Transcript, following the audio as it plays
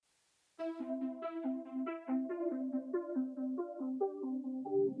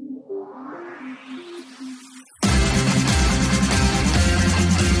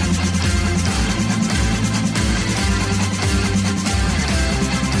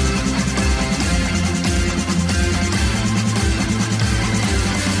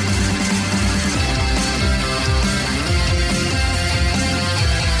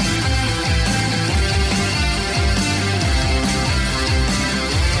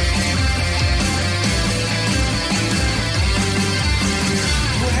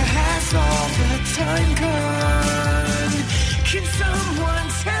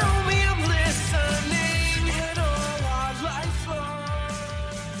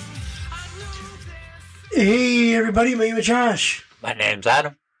Hey everybody, my name is Josh. My name's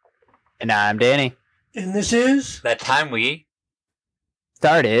Adam. And I'm Danny. And this is That time we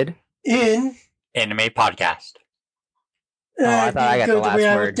started in anime podcast. I thought I got the last way word.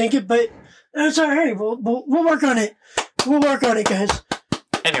 I would think it, but that's all right. We'll work on it. We'll work on it, guys.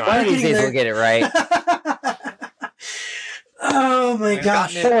 Anyway, One of these days we'll get it right. Oh my we've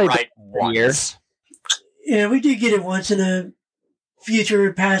gosh! gotten it right once. Yeah, we did get it once in a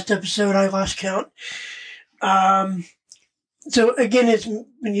future past episode. I lost count. So again, it's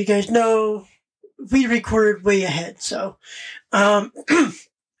when you guys know we record way ahead. So,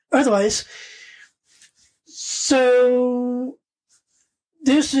 otherwise, so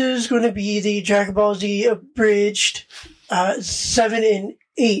this is going to be the Dragon Ball Z Abridged 7 and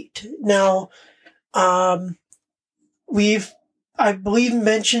 8. Now, I believe,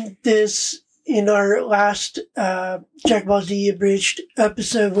 mentioned this in our last Dragon Ball Z Abridged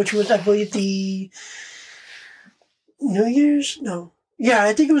episode, which was, I believe, the New Year's? No. Yeah,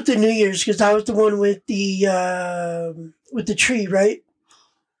 I think it was the New Year's, because that was the one with the tree, right?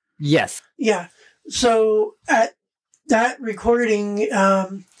 Yes. Yeah. So at that recording,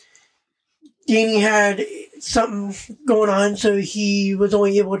 Danny had something going on, so he was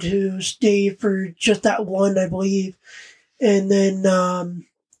only able to stay for just that one, I believe. And then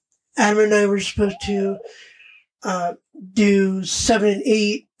Adam and I were supposed to do 7 and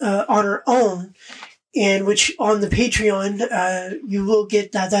 8 on our own, and which on the Patreon you will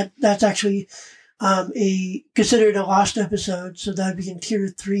get that. That's actually considered a lost episode, so that'd be in tier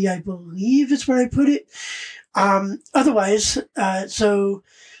 3, I believe is where I put it. Otherwise, so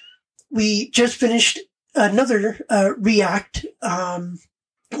we just finished another react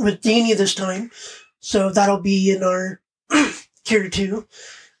with Danny this time, so that'll be in our tier 2.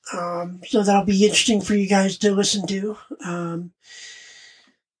 So that'll be interesting for you guys to listen to.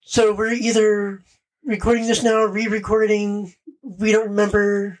 So we're either recording this now, re-recording. We don't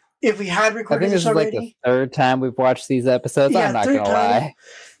remember if we had recorded this already. I think this is like the third time we've watched these episodes. Yeah, I'm not going to lie.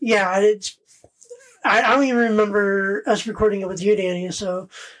 Yeah, I don't even remember us recording it with you, Danny. So,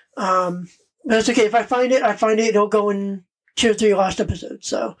 but it's okay. If I find it, it'll go in tier 3 lost episodes.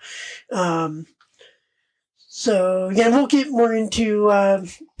 So, So, again, we'll get more into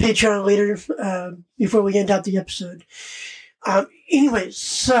Patreon later before we end out the episode. Anyway,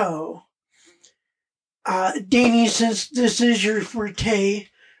 so, Danny, since this is your forte,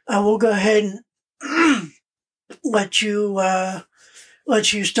 we'll go ahead and let you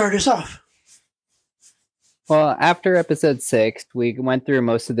start us off. Well, after episode 6, we went through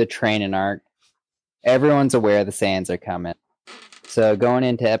most of the training arc. Everyone's aware the Saiyans are coming. So going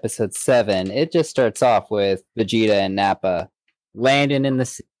into episode 7, it just starts off with Vegeta and Nappa landing in the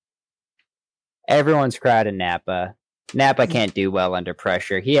sea. Everyone's crowding Nappa. Nappa can't do well under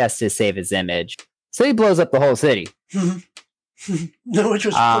pressure. He has to save his image. So he blows up the whole city. No, which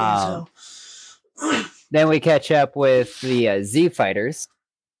was funny as hell. Then we catch up with the Z Fighters,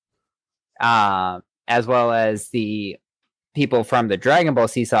 as well as the people from the Dragon Ball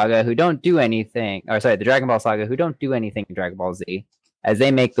Z saga who don't do anything, the Dragon Ball saga who don't do anything in Dragon Ball Z, as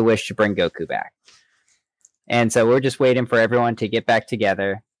they make the wish to bring Goku back. And so we're just waiting for everyone to get back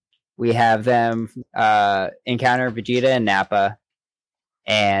together. We have them encounter Vegeta and Nappa,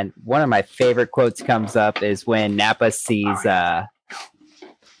 and one of my favorite quotes comes up is when Nappa will see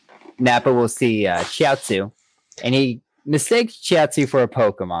Chiaotzu, and he mistakes Chiaotzu for a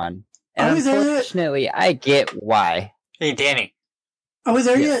Pokemon. And unfortunately, I get why. Hey, Danny. Are we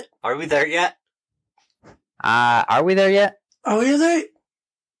there yet? Are we there yet? Are we there yet? Are we there?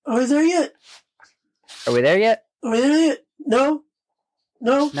 Are we there yet? Are we there yet? Are we there yet? No?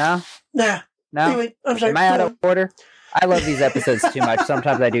 No? Nah. No? Anyway, I'm sorry. Am I out of order? I love these episodes too much.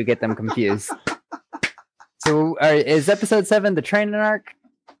 Sometimes I do get them confused. So, is episode 7 the training arc?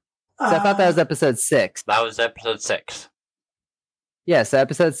 I thought that was episode 6. That was episode 6. Yeah, so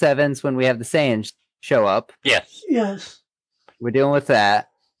episode 7's when we have the Saiyans show up. Yes. Yes. We're dealing with that.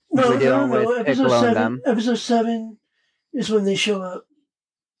 We're dealing with Piccolo and them. Episode 7 is when they show up.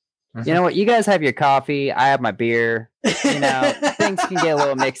 You know what? You guys have your coffee. I have my beer. You know, things can get a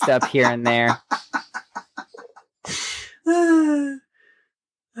little mixed up here and there.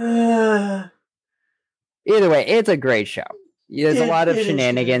 Either way, it's a great show. There's a lot of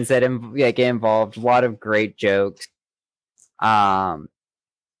shenanigans that get involved. A lot of great jokes. At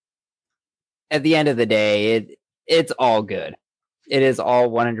the end of the day, it's all good. It is all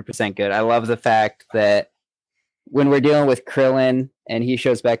 100% good. I love the fact that when we're dealing with Krillin and he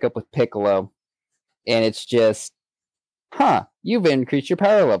shows back up with Piccolo, and it's just, you've increased your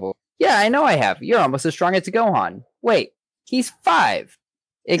power level. Yeah, I know I have. You're almost as strong as Gohan. Wait, he's 5.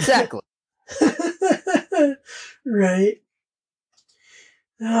 Exactly. Right.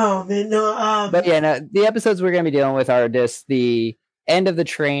 Oh, man, no. But yeah, no, the episodes we're going to be dealing with are just the end of the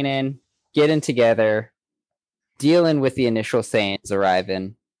training, getting together, dealing with the initial Saiyans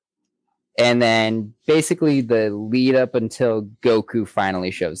arriving, and then basically the lead up until Goku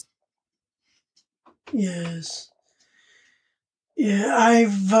finally shows. Yes. Yeah,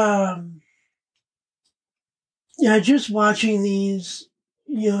 just watching these,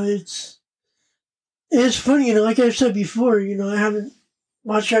 it's funny, like I've said before, I haven't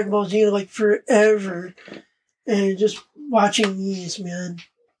watched Dragon Ball Z in like forever, and just watching these, man,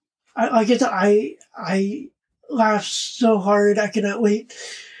 I laugh so hard, I cannot wait.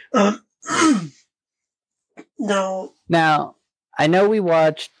 Now, I know we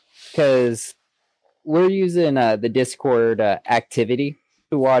watched, because we're using the Discord activity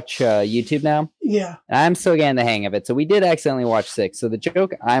to watch YouTube now. Yeah. And I'm still getting the hang of it. So we did accidentally watch 6. So the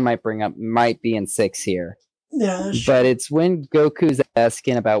joke I might bring up might be in 6 here. Yeah, that's but true. It's when Goku's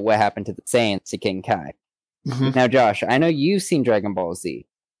asking about what happened to the Saiyans to King Kai. Mm-hmm. Now, Josh, I know you've seen Dragon Ball Z.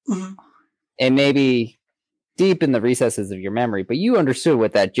 Mm-hmm. And maybe deep in the recesses of your memory, but you understood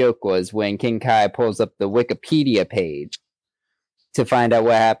what that joke was when King Kai pulls up the Wikipedia page to find out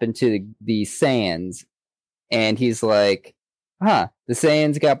what happened to the Saiyans. And he's like, the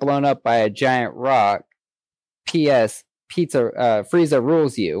Saiyans got blown up by a giant rock. P.S. Frieza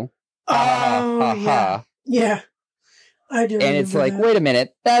rules you. Oh, yeah. Yeah. I do. And it's like, wait a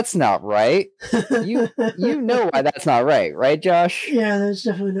minute, that's not right. You know why that's not right, Josh? Yeah, that's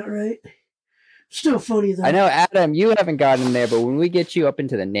definitely not right. Still funny, though. I know, Adam, you haven't gotten there, but when we get you up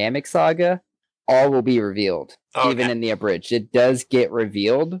into the Namek saga, all will be revealed, even in the abridged. It does get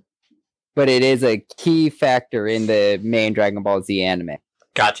revealed, but it is a key factor in the main Dragon Ball Z anime.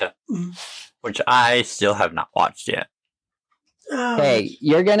 Gotcha. Mm-hmm. Which I still have not watched yet. Hey,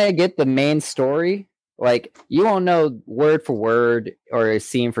 you're going to get the main story. Like, you won't know word for word or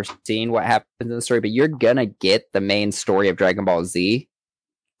scene for scene what happens in the story, but you're going to get the main story of Dragon Ball Z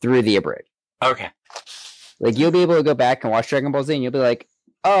through the abridged. Okay. Like, you'll be able to go back and watch Dragon Ball Z, and you'll be like,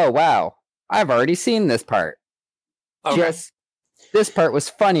 oh, wow, I've already seen this part. Okay. Just, this part was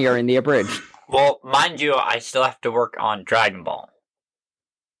funnier in the abridged. Well, mind you, I still have to work on Dragon Ball.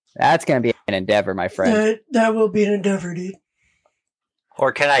 That's going to be an endeavor, my friend. That will be an endeavor, dude.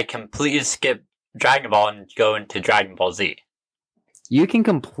 Or can I completely skip Dragon Ball and go into Dragon Ball Z? You can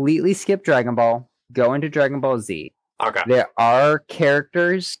completely skip Dragon Ball, go into Dragon Ball Z. Okay. There are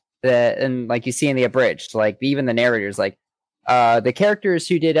characters that, and like you see in the abridged, like even the narrators, like the characters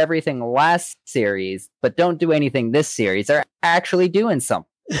who did everything last series but don't do anything this series are actually doing something.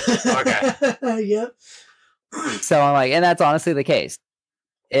 Okay. Yep. So I'm like, and that's honestly the case.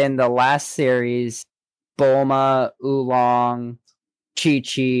 In the last series, Bulma, Oolong,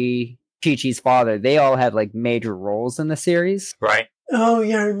 Chi-Chi's father, they all had like major roles in the series. Right. Oh,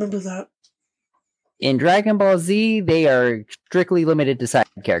 yeah, I remember that. In Dragon Ball Z, they are strictly limited to side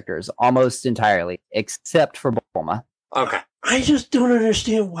characters, almost entirely, except for Bulma. Okay. I just don't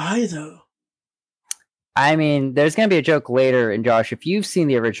understand why, though. I mean, there's going to be a joke later, and Josh, if you've seen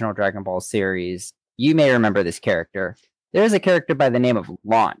the original Dragon Ball series, you may remember this character. There's a character by the name of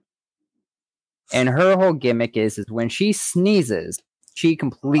Launch. And her whole gimmick is when she sneezes, she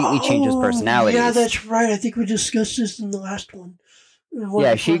completely changes personalities. Yeah, that's right. I think we discussed this in the last one.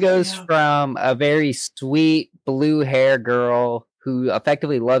 Yeah, she goes from a very sweet blue hair girl who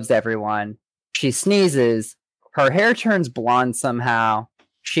effectively loves everyone. She sneezes, her hair turns blonde somehow,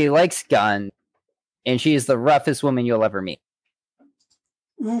 she likes guns, and she's the roughest woman you'll ever meet.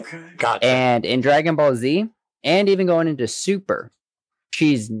 Okay. Gotcha. And in Dragon Ball Z, and even going into Super,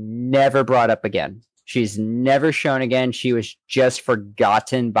 she's never brought up again. She's never shown again. She was just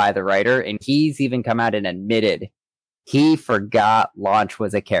forgotten by the writer, and he's even come out and admitted he forgot Launch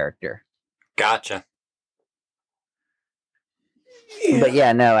was a character. Gotcha. Yeah. But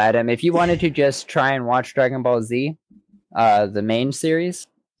yeah, no, Adam, if you wanted to just try and watch Dragon Ball Z, the main series,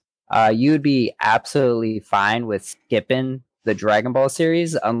 you would be absolutely fine with skipping the Dragon Ball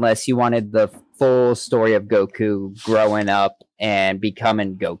series unless you wanted the full story of Goku growing up and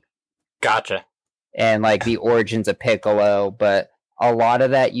becoming Goku. Gotcha. And like the origins of Piccolo, but a lot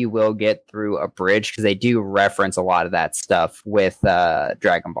of that you will get through Abridged because they do reference a lot of that stuff with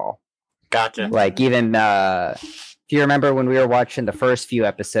Dragon Ball. Gotcha. Like even if you remember when we were watching the first few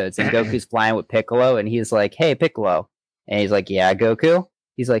episodes and Goku's flying with Piccolo and he's like, "Hey, Piccolo," and he's like, "Yeah, Goku."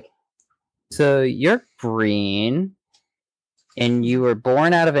 He's like, "So you're green, and you were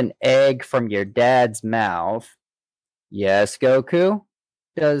born out of an egg from your dad's mouth." "Yes, Goku.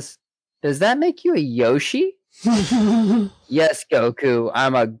 Does that make you a Yoshi?" "Yes, Goku.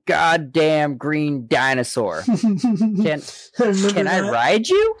 I'm a goddamn green dinosaur. Can I ride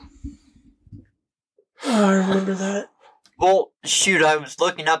you?" Oh, I remember that. Well, shoot, I was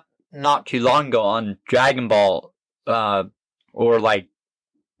looking up not too long ago on Dragon Ball, or like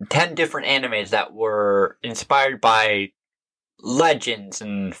 10 different animes that were inspired by legends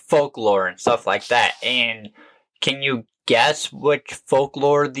and folklore and stuff like that. And can you guess which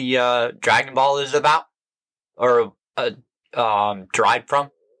folklore the Dragon Ball is about? Or derived from?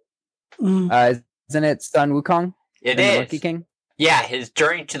 Isn't it Sun Wukong? It The is. Monkey King? Yeah, his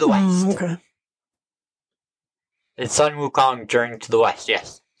Journey to the West. Okay. It's Sun Wukong Journey to the West,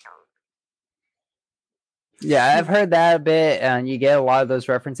 yes. Yeah, I've heard that a bit, and you get a lot of those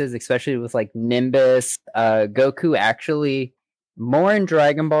references, especially with like Nimbus. Goku actually more in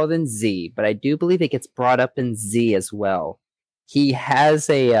Dragon Ball than Z, but I do believe it gets brought up in Z as well. He has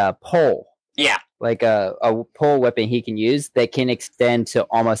a pole. Yeah. Like a pole weapon he can use that can extend to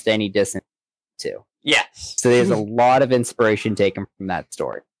almost any distance too. Yes. So there's a lot of inspiration taken from that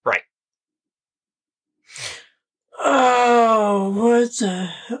story. Right. Oh, what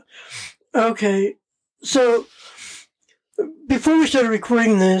the... Okay, so before we started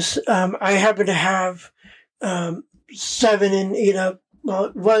recording this, I happened to have 7 and 8 up. Well,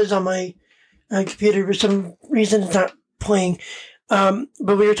 it was on my computer. For some reason, it's not playing. But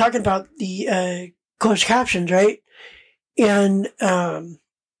we were talking about the closed captions, right? And now,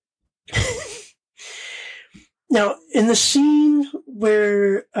 in the scene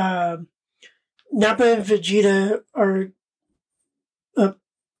where Nappa and Vegeta are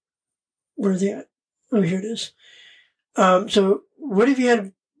where are they at? Oh, here it is. So, what if you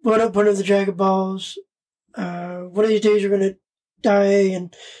had blown up one of the Dragon Balls? One of these days you're going to die,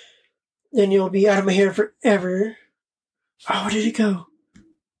 and then you'll be out of my hair forever. Oh, where did it go?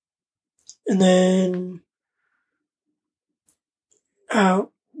 And then,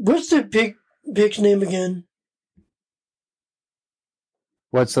 what's the pig's name again?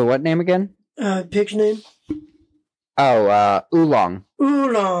 What's the what name again? Pig's name? Oh, Oolong.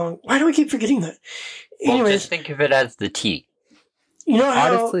 Oolong. Why do I keep forgetting that? Well, Anyways, just think of it as the T. you know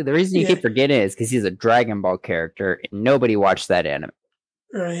how... Honestly, the reason you keep forgetting it is because he's a Dragon Ball character, and nobody watched that anime.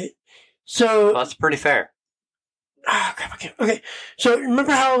 Right. So... Well, that's pretty fair. Ah, crap, okay. So,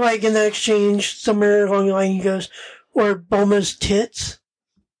 remember how, like, in that exchange, somewhere along the line he goes, or Bulma's tits?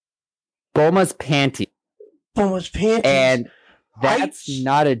 Bulma's panty. Bulma's panties. And that's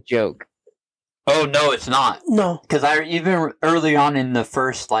not a joke. Oh, no, it's not. No. Because even early on in the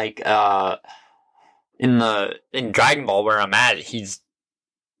first, like, in Dragon Ball where I'm at, he's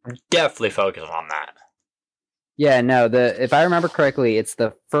definitely focused on that. Yeah, no, if I remember correctly, it's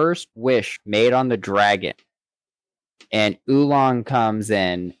the first wish made on the dragon. And Oolong comes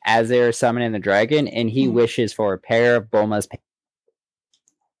in as they're summoning the dragon, and he wishes for a pair of Bulma's pants.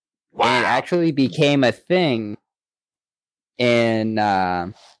 Wow. And it actually became a thing in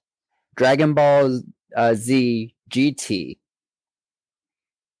Dragon Ball Z GT,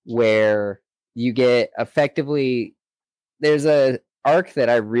 where you get effectively... There's a arc that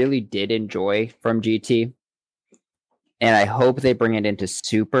I really did enjoy from GT, and I hope they bring it into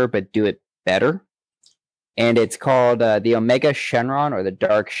Super, but do it better. And it's called the Omega Shenron, or the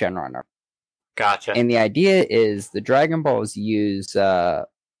Dark Shenron arc. Gotcha. And the idea is the Dragon Balls use white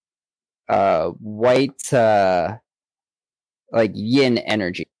like yin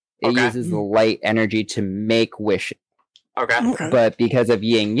energy. It uses the light energy to make wishes. Okay. But because of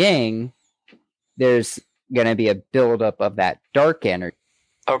yin yang, there's going to be a buildup of that dark energy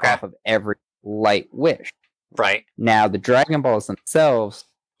off of every light wish. Right. Now, the Dragon Balls themselves,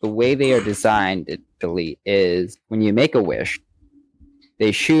 the way they are designed actually is when you make a wish,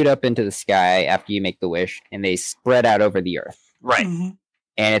 they shoot up into the sky after you make the wish, and they spread out over the earth. Right. Mm-hmm.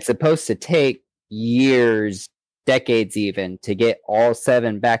 And it's supposed to take years, decades even, to get all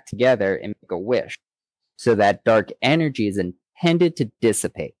 7 back together and make a wish. So that dark energy is intended to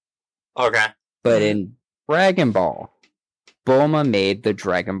dissipate. Okay. But in Dragon Ball, Bulma made the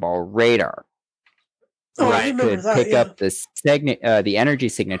Dragon Ball radar. Oh, I Which remember could that, pick yeah. up the energy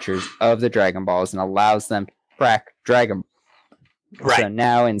signatures of the Dragon Balls and allows them to track Dragon Ball. Right. So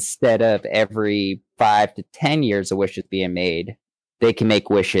now instead of every 5 to 10 years a wish is being made, they can make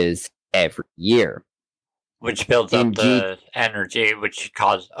wishes every year. Which builds up the energy, which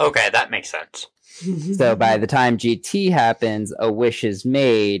causes... Okay, that makes sense. So by the time GT happens, a wish is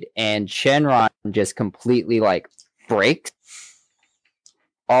made, and Shenron just completely, like, breaks.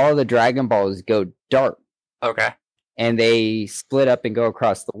 All the Dragon Balls go dark. Okay. And they split up and go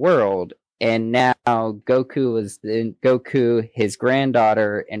across the world. And now Goku, his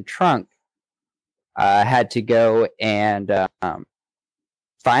granddaughter, and Trunk had to go and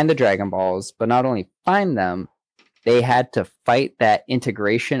find the Dragon Balls, but not only find them, they had to fight that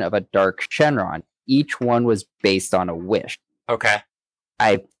integration of a Dark Shenron. Each one was based on a wish. Okay.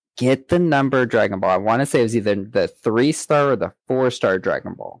 I get the number Dragon Ball. I want to say it was either the 3-star or the 4-star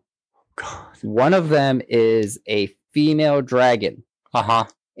Dragon Ball. God. One of them is a female dragon. Uh-huh.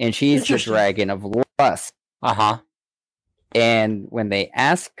 And she's the dragon of lust. Uh-huh. And when they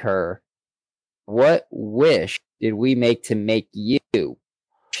ask her, what wish did we make to make you?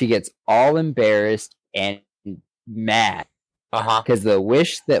 She gets all embarrassed and mad. Uh-huh. Because the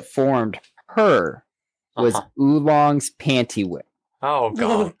wish that formed her was Oolong's panty whip. Oh, God.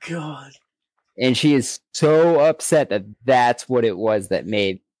 Oh, God. And she is so upset that that's what it was that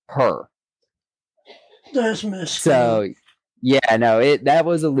made her. That's messed up. So, yeah, no, that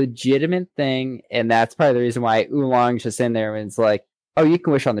was a legitimate thing, and that's probably the reason why Oolong's just in there and it's like, oh, you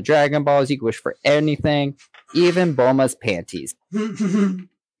can wish on the Dragon Balls, you can wish for anything, even Bulma's panties.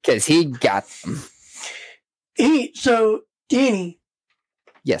 Because he got them. Hey, so, Danny.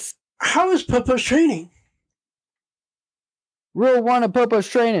 Yes. How is Popo's training? Rule 1 of Popo's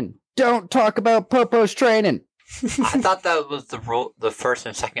training. Don't talk about Popo's training. I thought that was the first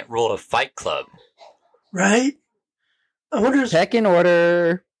and second rule of Fight Club. Right? I wonder... Second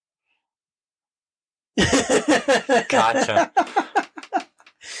order. Gotcha.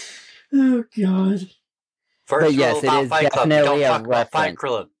 Oh, God. First yes, rule it about is Fight Club. definitely Don't a talk about Fight reference.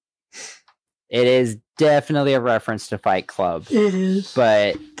 Club. It is definitely a reference to Fight Club. It is.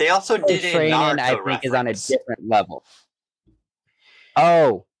 But They also did a training, Naruto I think, is on a reference. different level.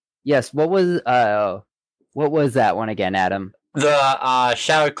 Oh, yes. What was that one again, Adam? The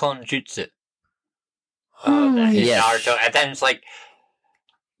Shadow Clone Jutsu. Holy yes. Naruto. And then it's like,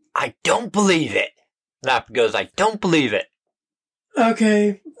 I don't believe it. Nappa goes, I don't believe it.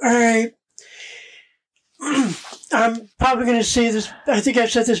 Okay, alright. I'm probably going to say this, I think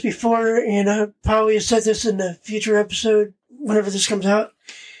I've said this before, and I probably have said this in a future episode, whenever this comes out.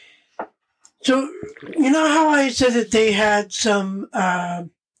 So, you know how I said that they had some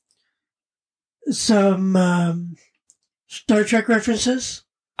Star Trek references?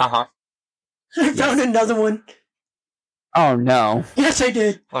 Uh-huh. I found another one. Oh, no. Yes, I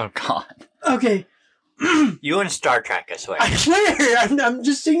did. Oh, God. Okay. You and Star Trek, I swear. I swear, I'm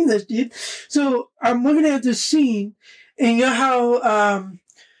just saying this, dude. So I'm looking at this scene, and you know how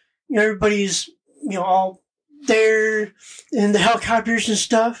everybody's all there, and the helicopters and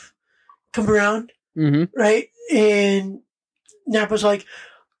stuff come around, right? And Nappa's like,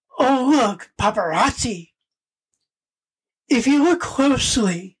 "Oh, look, paparazzi." If you look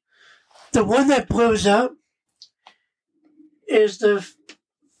closely, the one that blows up is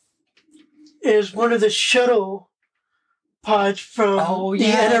one of the shuttle pods from the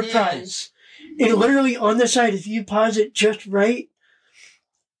Enterprise. And literally on the side, if you pause it just right,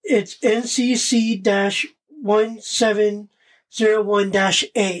 it's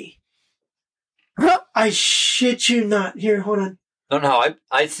NCC-1701-A. I shit you not. Here, hold on. No,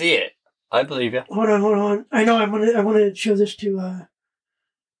 I see it. I believe you. Hold on. I know I want to show this to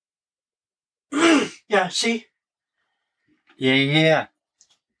yeah, see? Yeah.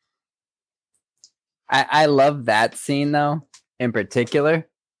 I love that scene, though, in particular.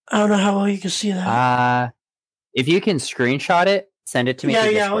 I don't know how well you can see that. If you can screenshot it, send it to me.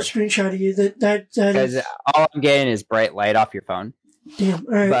 Yeah, I'll screenshot you. That is... all I'm getting is bright light off your phone. Damn,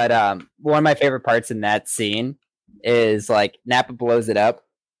 all right. But one of my favorite parts in that scene is, like, Nappa blows it up,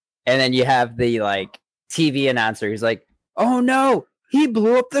 and then you have the, like, TV announcer who's like, oh, no, he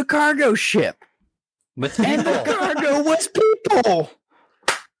blew up the cargo ship. With And the cargo was people.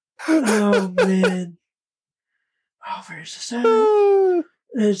 Oh, man. Oh, where's this at?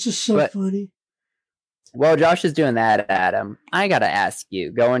 It's just so funny. While Josh is doing that, Adam, I gotta ask you,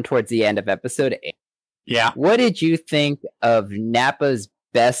 going towards the end of episode 8, Yeah. what did you think of Nappa's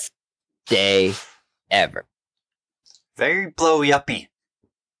best day ever? Very blowy uppy.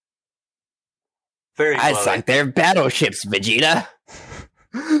 Very I slowly. sunk their battleships, Vegeta.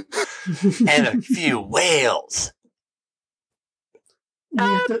 And a few whales. You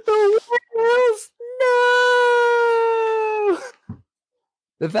have to- The whales! No!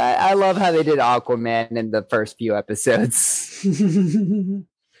 The fact I love how they did Aquaman in the first few episodes.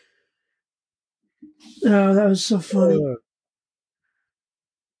 Oh, that was so funny.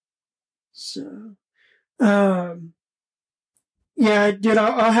 So, yeah, dude,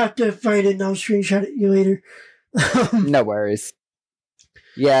 I'll have to find it and I'll screenshot it you later. No worries.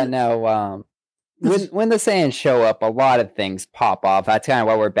 Yeah, no. When the Saiyans show up, a lot of things pop off. That's kind of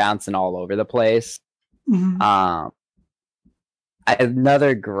why we're bouncing all over the place. Mhm.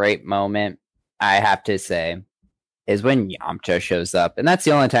 Another great moment, I have to say, is when Yamcha shows up, and that's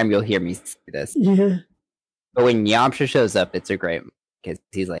the only time you'll hear me say this. Yeah. But when Yamcha shows up, it's a great because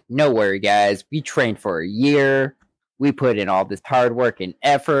he's like, "No worry, guys. We trained for a year. We put in all this hard work and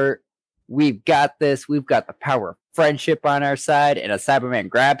effort. We've got this. We've got the power of friendship on our side." And a Cyberman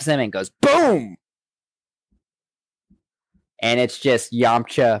grabs him and goes, "Boom!" And it's just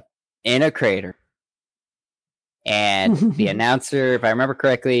Yamcha in a crater. And the announcer, if I remember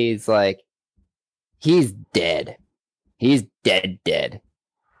correctly, is like, "He's dead. He's dead.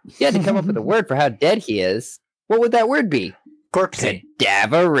 You had to come up with a word for how dead he is. What would that word be?" Corpsey.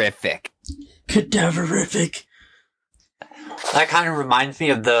 Cadaverific. Cadaverific. That kind of reminds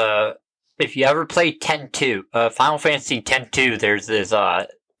me of if you ever play 10-2, Final Fantasy 10-2, there's this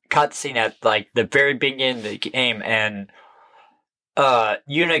cutscene at like the very beginning of the game, and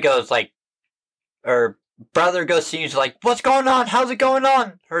Yuna goes like, or brother goes to Yuna's like, "What's going on? How's it going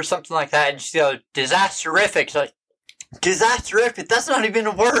on?" Or something like that, and she goes, "Disasterific." She's like, "Disasterific? That's not even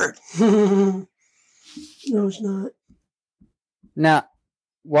a word." No, it's not. Now,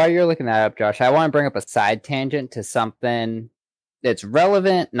 while you're looking that up, Josh, I want to bring up a side tangent to something that's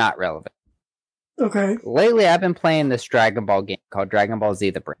relevant, not relevant. Okay. Lately, I've been playing this Dragon Ball game called Dragon Ball Z: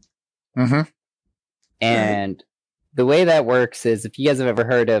 The Brink. Mm-hmm. And the way that works is, if you guys have ever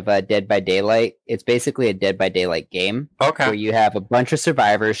heard of Dead by Daylight, it's basically a Dead by Daylight game Okay. where you have a bunch of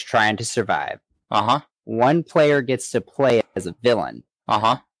survivors trying to survive. Uh-huh. One player gets to play as a villain,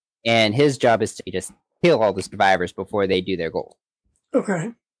 Uh-huh. and his job is to just kill all the survivors before they do their goal.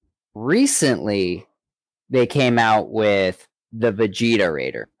 Okay. Recently, they came out with the Vegeta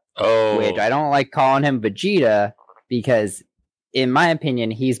Raider, Oh. which I don't like calling him Vegeta because, in my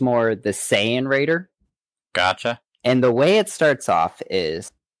opinion, he's more the Saiyan Raider. Gotcha. And the way it starts off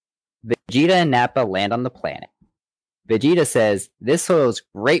is Vegeta and Nappa land on the planet. Vegeta says, "This soil is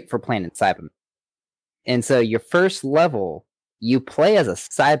great for Planet Cyberman." And so your first level, you play as a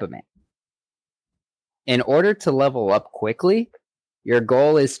Cyberman. In order to level up quickly, your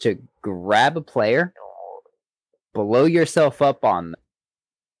goal is to grab a player, blow yourself up on them.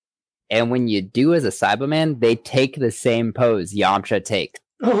 And when you do as a Cyberman, they take the same pose Yamcha takes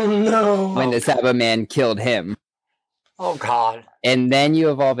Oh no. when the Cyberman killed him. Oh, God. And then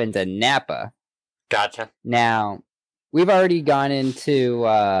you evolve into Nappa. Gotcha. Now, we've already gone into,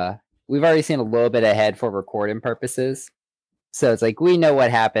 we've already seen a little bit ahead for recording purposes. So it's like, we know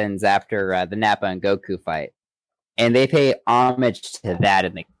what happens after the Nappa and Goku fight. And they pay homage to that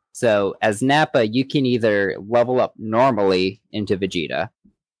in the So as Nappa, you can either level up normally into Vegeta,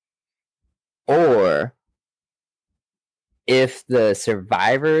 or if the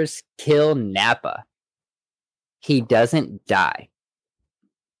survivors kill Nappa, he doesn't die.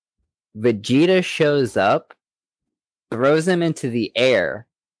 Vegeta shows up, throws him into the air,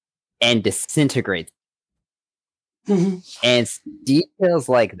 and disintegrates. And it's details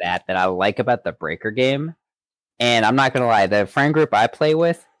like that that I like about the Breaker game. And I'm not going to lie, the friend group I play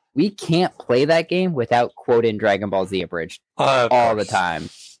with, we can't play that game without quoting Dragon Ball Z Abridged all the time.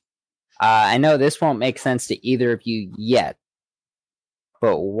 I know this won't make sense to either of you yet,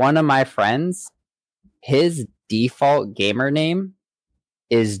 but one of my friends, his default gamer name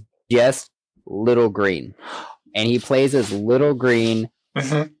is just Little Green. And he plays as Little Green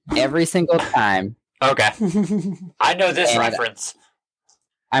every single time. Okay. I know this And reference.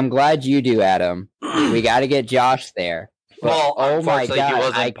 I'm glad you do, Adam. We got to get Josh there. But, Well, oh my unfortunately, god, he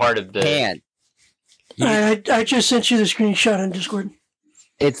wasn't I part of the... can't. I just sent you the screenshot on Discord.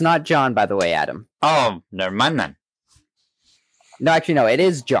 It's not John, by the way, Adam. Oh, never mind then. No, actually, no, it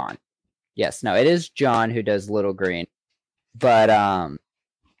is John. Yes, no, it is John who does Little Green. But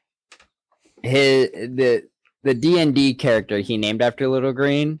the D&D character he named after Little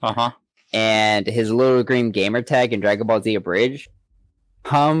Green and his Little Green gamer tag in Dragon Ball Z Abridged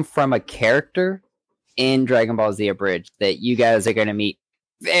come from a character in Dragon Ball Z Abridged that you guys are going to meet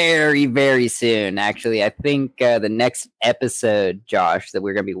very, very soon. Actually, I think the next episode, Josh, that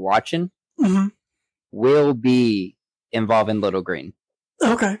we're going to be watching, will be involving Little Green.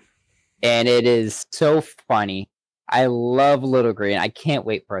 Okay. And it is so funny. I love Little Green. I can't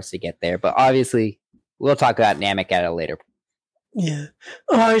wait for us to get there. But obviously, we'll talk about Namek at a later point. Yeah.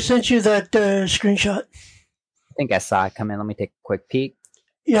 I sent you that screenshot. I think I saw it come in. Let me take a quick peek.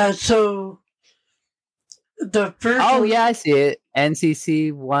 Yeah, so the first Oh, yeah, I see it.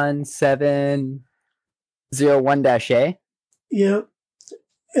 NCC 1701-A. Yep.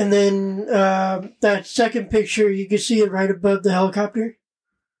 And then that second picture, you can see it right above the helicopter.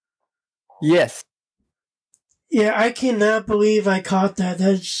 Yes. Yeah, I cannot believe I caught that.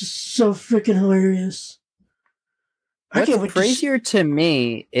 That's so freaking hilarious. What's crazier to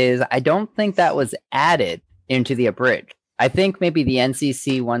me is I don't think that was added into the abridged. I think maybe the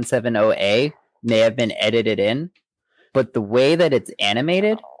NCC 170A may have been edited in, but the way that it's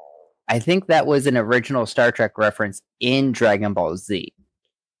animated, I think that was an original Star Trek reference in Dragon Ball Z.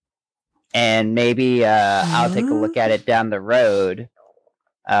 And maybe I'll take a look at it down the road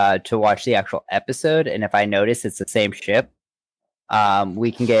to watch the actual episode, and if I notice it's the same ship,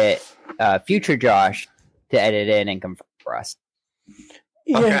 we can get future Josh to edit in and confirm for us.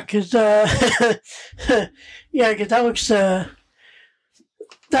 Yeah, because yeah, because that looks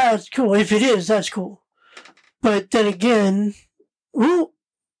that's cool. If it is, that's cool. But then again, well,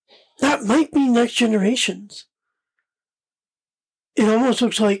 that might be Next Generations. It almost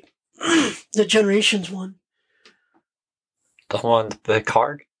looks like the Generations one. The one with the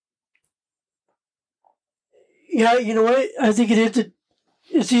card? Yeah, you know what? I think it is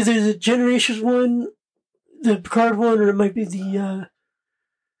it's either the Generations one, the Picard one, or it might be the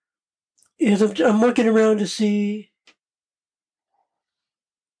I'm looking around to see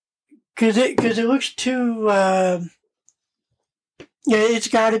because it looks too yeah, it's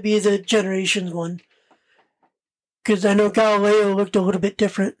got to be the Generations one, because I know Galileo looked a little bit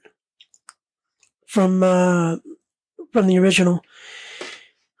different from the original.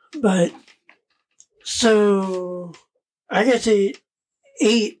 But so I guess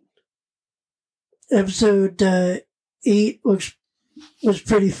episode 8 was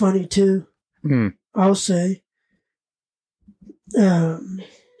pretty funny too. I'll say.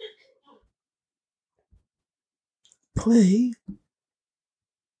 Play.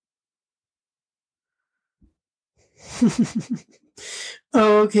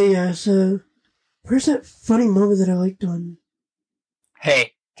 Oh, okay, yeah. So where's that funny moment that I liked on?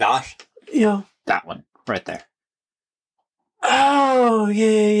 Hey, Josh. Yeah. That one, right there. Oh,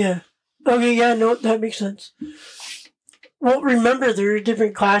 yeah. Okay, yeah, no, that makes sense. Well, remember, there are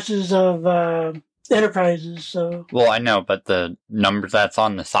different classes of enterprises, so... Well, I know, but the number that's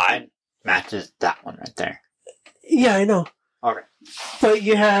on the side matches that one right there. Yeah, I know. Okay. But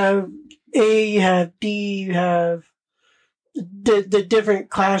you have A, you have D, you have the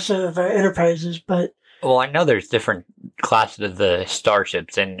different class of enterprises, but... Well, I know there's different classes of the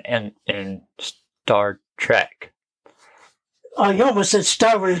starships in Star Trek. Oh, you almost said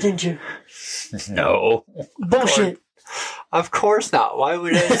Star Wars, didn't you? No. Bullshit. Of course not. Why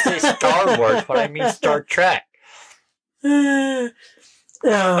would I say Star Wars when I mean Star Trek? Okay,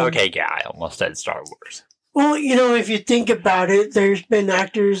 yeah, I almost said Star Wars. Well, you know, if you think about it, there's been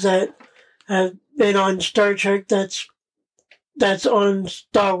actors that have been on Star Trek that's on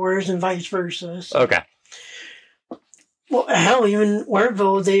Star Wars and vice versa. So. Okay. Well, hell, even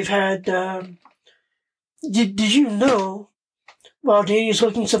Warville, they've had... Did you know, while Danny's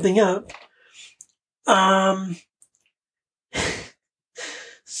looking something up,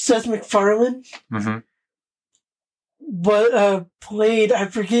 Seth MacFarlane played, I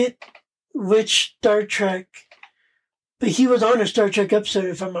forget which Star Trek, but he was on a Star Trek episode,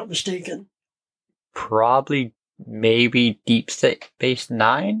 if I'm not mistaken. Probably, maybe Deep Space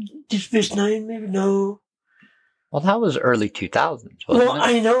Nine? Deep Space Nine, maybe? No. Well, that was early 2000s, wasn't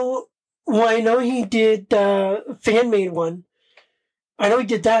it? I know he did fan-made one. I know he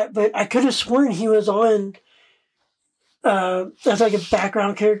did that, but I could have sworn he was on as like a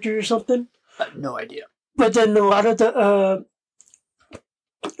background character or something. I have no idea. But then a lot of the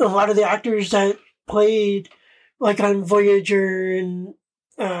actors that played like on Voyager and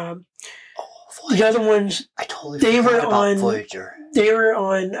Voyager. the other ones, I totally forgot about Voyager. They were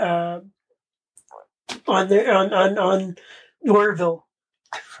on Orville.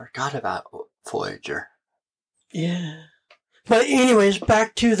 I forgot about Voyager. Yeah. But anyways,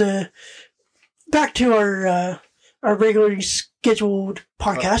 back to our regularly scheduled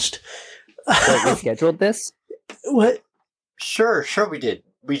podcast. So we scheduled this? What? Sure we did.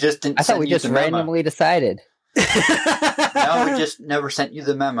 We just didn't. I thought we just randomly decided. No, we just never sent you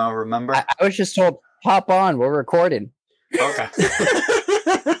the memo. Remember? I was just told, hop on. We're recording. Okay.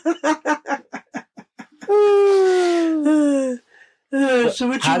 So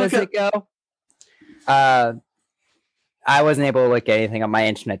what How you does look it up? go? I wasn't able to look at anything on my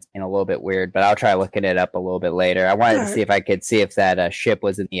internet's being a little bit weird, but I'll try looking it up a little bit later. I wanted to see if I could see if that ship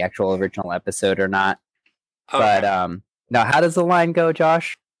was in the actual original episode or not. Okay. But now, how does the line go,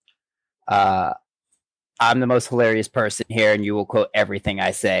 Josh? I'm the most hilarious person here, and you will quote everything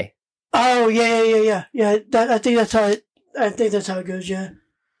I say. Oh yeah. I think that's how it. I think that's how it goes. Yeah.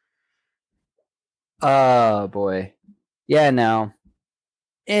 Oh boy, yeah. No,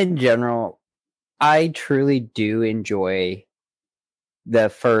 in general, I truly do enjoy the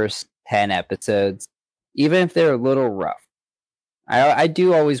first 10 episodes, even if they're a little rough. I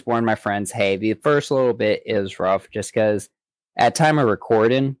do always warn my friends, hey, the first little bit is rough, just because at time of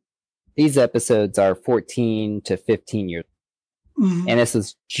recording, these episodes are 14 to 15 years. Mhm. And this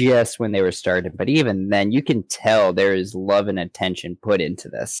is just when they were started. But even then, you can tell there is love and attention put into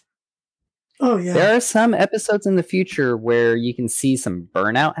this. Oh yeah. There are some episodes in the future where you can see some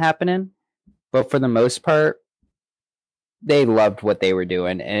burnout happening. But for the most part, they loved what they were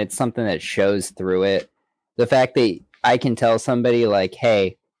doing. And it's something that shows through it. The fact that I can tell somebody like,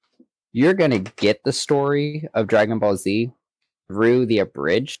 hey, you're going to get the story of Dragon Ball Z through the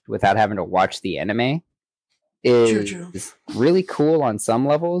abridged without having to watch the anime is True. really cool on some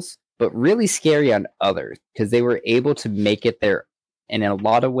levels, but really scary on others because they were able to make it there. And in a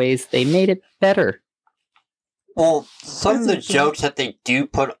lot of ways, they made it better. Well, some of the think so. jokes that they do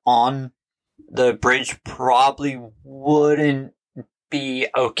put on the bridge probably wouldn't be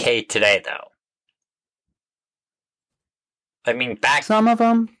okay today, though. I mean, Some of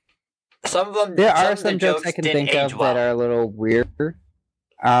them, there are of the some jokes I can didn't think age of well. that are a little weirder.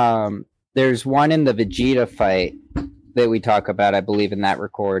 There's one in the Vegeta fight that we talk about, I believe, in that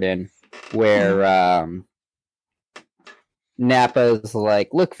recording, where Nappa's like,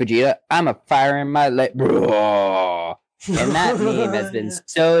 "Look, Vegeta, I'm a fire in my leg." And that meme has been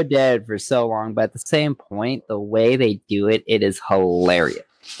so dead for so long, but at the same point, the way they do it, it is hilarious.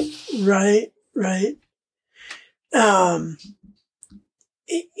 Right.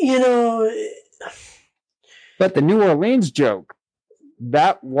 You know, But the New Orleans joke,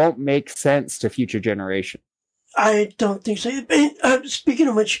 that won't make sense to future generations. I don't think so. Speaking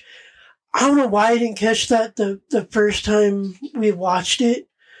of which, I don't know why I didn't catch that the first time we watched it,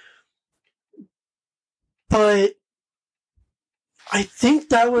 but I think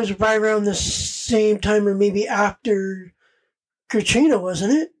that was right around the same time or maybe after Katrina,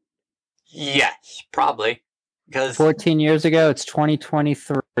 wasn't it? Yes, probably. Because, 14 years ago, it's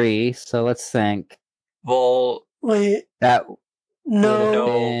 2023, so let's think. well, Wait, That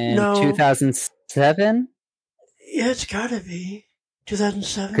no, in no. 2007? Yeah, it's gotta be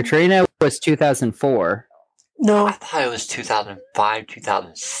 2007. Katrina was 2004. No, I thought it was 2005,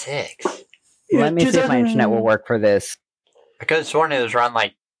 2006. yeah, Let me see if my internet will work for this. I could have sworn it was around,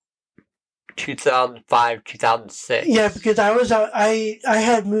 2005, 2006. Yeah, because I was out. I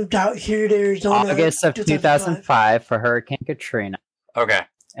had moved out here to Arizona. August of 2005 for Hurricane Katrina. Okay.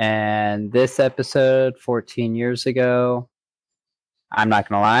 And this episode, 14 years ago, I'm not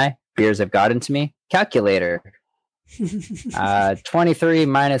going to lie, beers have gotten to me. Calculator. 23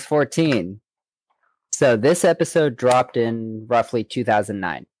 minus 14. So this episode dropped in roughly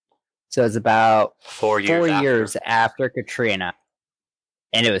 2009. So it's about 4 years years after Katrina.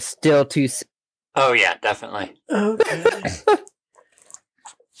 And it was still too soon. Oh, yeah, definitely. Okay.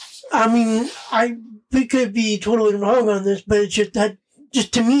 I mean, we could be totally wrong on this, but it's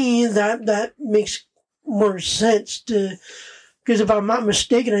just to me that makes more sense because if I'm not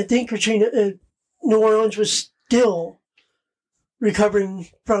mistaken, I think Katrina, New Orleans was still recovering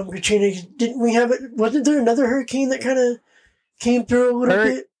from Katrina. Didn't we have it? Wasn't there another hurricane that kind of came through a little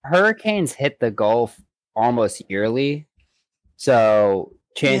bit? Hurricanes hit the Gulf almost yearly. So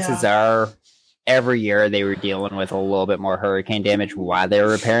chances are every year they were dealing with a little bit more hurricane damage while they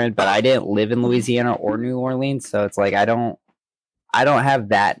were repairing. But I didn't live in Louisiana or New Orleans, so it's like I don't have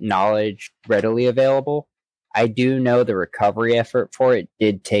that knowledge readily available. I do know the recovery effort for it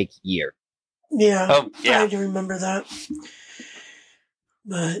did take years. Yeah. Oh, yeah. I do remember that.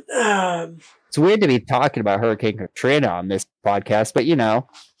 But it's weird to be talking about Hurricane Katrina on this podcast, but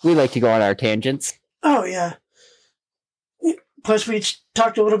we like to go on our tangents. Oh yeah. Plus, we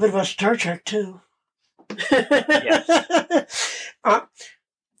talked a little bit about Star Trek too. Yes. That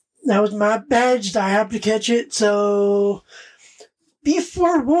was my badge. I have to catch it, so be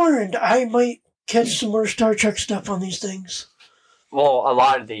forewarned. I might catch some more Star Trek stuff on these things. Well, a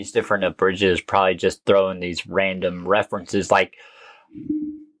lot of these different abridges probably just throw in these random references. Like,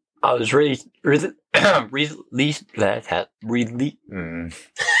 I was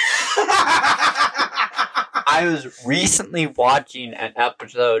I was recently watching an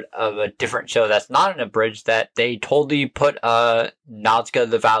episode of a different show that's not an abridged that they totally put a Nazca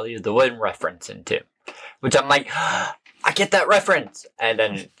the Valley of the Wind reference into. Which I'm like, I get that reference! And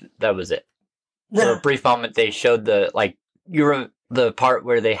then that was it. For a brief moment, they showed the part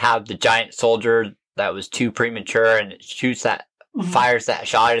where they have the giant soldier that was too premature and it shoots that, fires that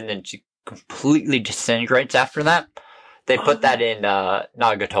shot, and then she completely disintegrates after that. They put that in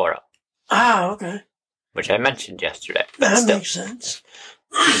Nagatoro. Ah, okay. Which I mentioned yesterday. That makes sense.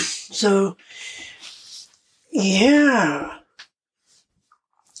 So, yeah.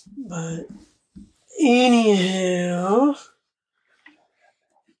 But, anyhow,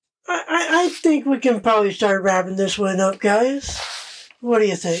 I think we can probably start wrapping this one up, guys. What do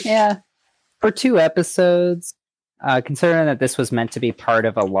you think? Yeah. For 2 episodes, considering that this was meant to be part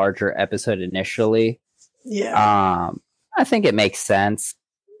of a larger episode initially, I think it makes sense.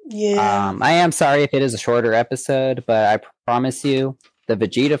 Yeah. I am sorry if it is a shorter episode, but I promise you, the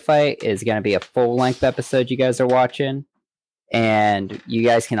Vegeta fight is going to be a full-length episode you guys are watching. And you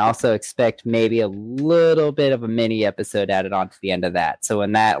guys can also expect maybe a little bit of a mini episode added on to the end of that. So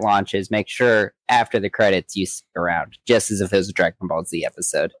when that launches, make sure after the credits you stick around, just as if it was a Dragon Ball Z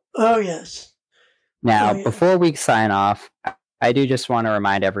episode. Oh, yes. Now, before we sign off, I do just want to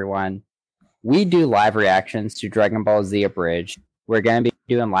remind everyone, we do live reactions to Dragon Ball Z Abridged. We're going to be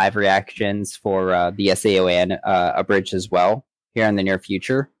doing live reactions for the SAON Abridged as well here in the near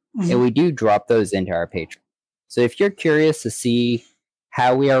future. And we do drop those into our Patreon. So if you're curious to see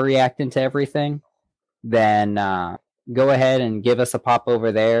how we are reacting to everything, then go ahead and give us a pop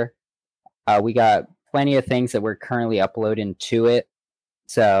over there. We got plenty of things that we're currently uploading to it.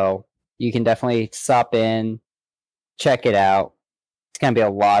 So you can definitely stop in, check it out. It's going to be a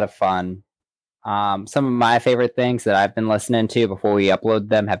lot of fun. Some of my favorite things that I've been listening to before we upload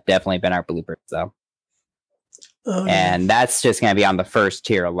them have definitely been our bloopers, though. Oh, and that's just going to be on the first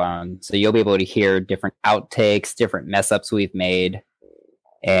tier alone. So you'll be able to hear different outtakes, different mess ups we've made.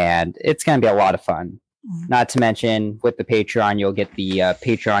 And it's going to be a lot of fun. Not to mention, with the Patreon, you'll get the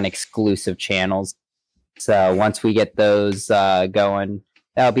Patreon exclusive channels. So once we get those going,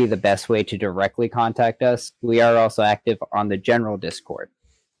 that'll be the best way to directly contact us. We are also active on the general Discord.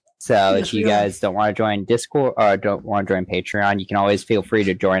 So if you guys don't want to join Discord or don't want to join Patreon, you can always feel free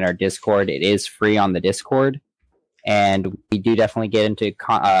to join our Discord. It is free on the Discord. And we do definitely get into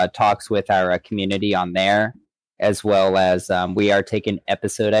talks with our community on there, as well as we are taking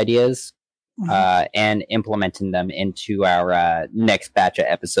episode ideas and implementing them into our next batch of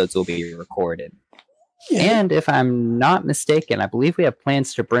episodes will be recorded. Yeah. And if I'm not mistaken, I believe we have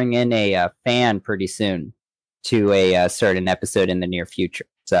plans to bring in a fan pretty soon to a certain episode in the near future.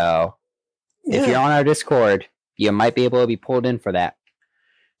 So if you're on our Discord, you might be able to be pulled in for that.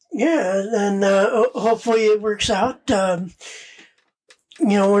 Yeah, and hopefully it works out.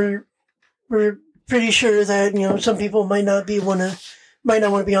 We're pretty sure that some people might not want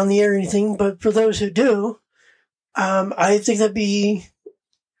to be on the air or anything, but for those who do, I think that'd be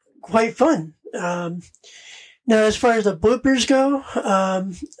quite fun. Now, as far as the bloopers go,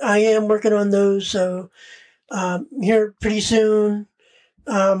 I am working on those. So here pretty soon,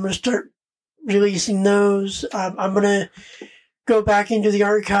 I'm going to start releasing those. I'm going to go back into the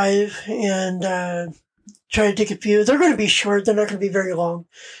archive and try to take a few. They're going to be short. They're not going to be very long.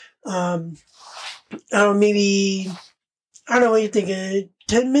 Maybe, I don't know, what do you think,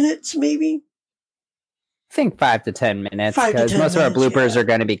 10 minutes maybe? I think 5 to 10 minutes, because most of our bloopers are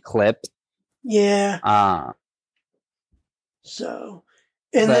going to be clipped. Yeah. So,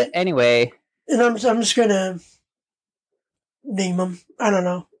 anyway. And I'm just going to name them. I don't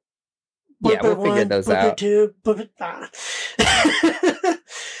know. Yeah, we'll figure those out.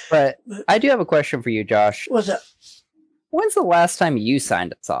 But I do have a question for you, Josh. What's up? When's the last time you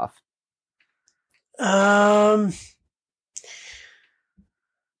signed us off? Past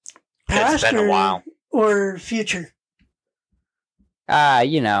it's been a while. Or future?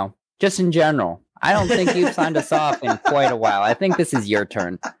 Just in general. I don't think you've signed us off in quite a while. I think this is your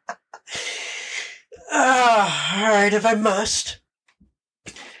turn. All right, if I must.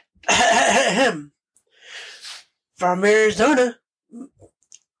 From Arizona.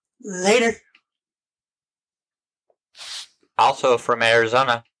 Later. Also from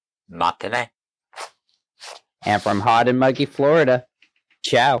Arizona. Matane. And from hot and muggy Florida.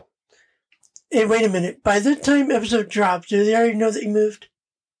 Ciao. Hey, wait a minute. By the time episode drops, do they already know that you moved?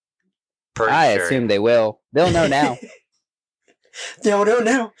 I assume they will. They'll know now. They'll know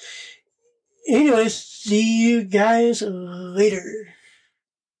now. Anyways, see you guys later.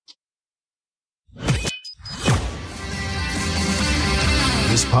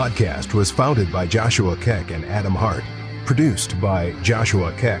 The This podcast was founded by Joshua Keck and Adam Hart. Produced by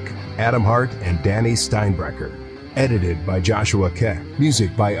Joshua Keck, Adam Hart, and Danny Steinbrecher. Edited by Joshua Keck.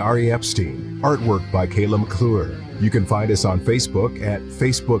 Music by Ari Epstein. Artwork by Kayla McClure. You can find us on Facebook at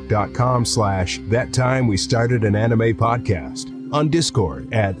facebook.com/thattimewestartedananimepodcast, on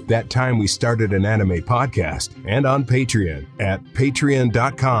Discord at thattimewestartedananimepodcast, and on Patreon at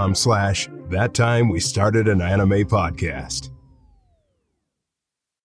patreon.com/thattimewestartedananimepodcast.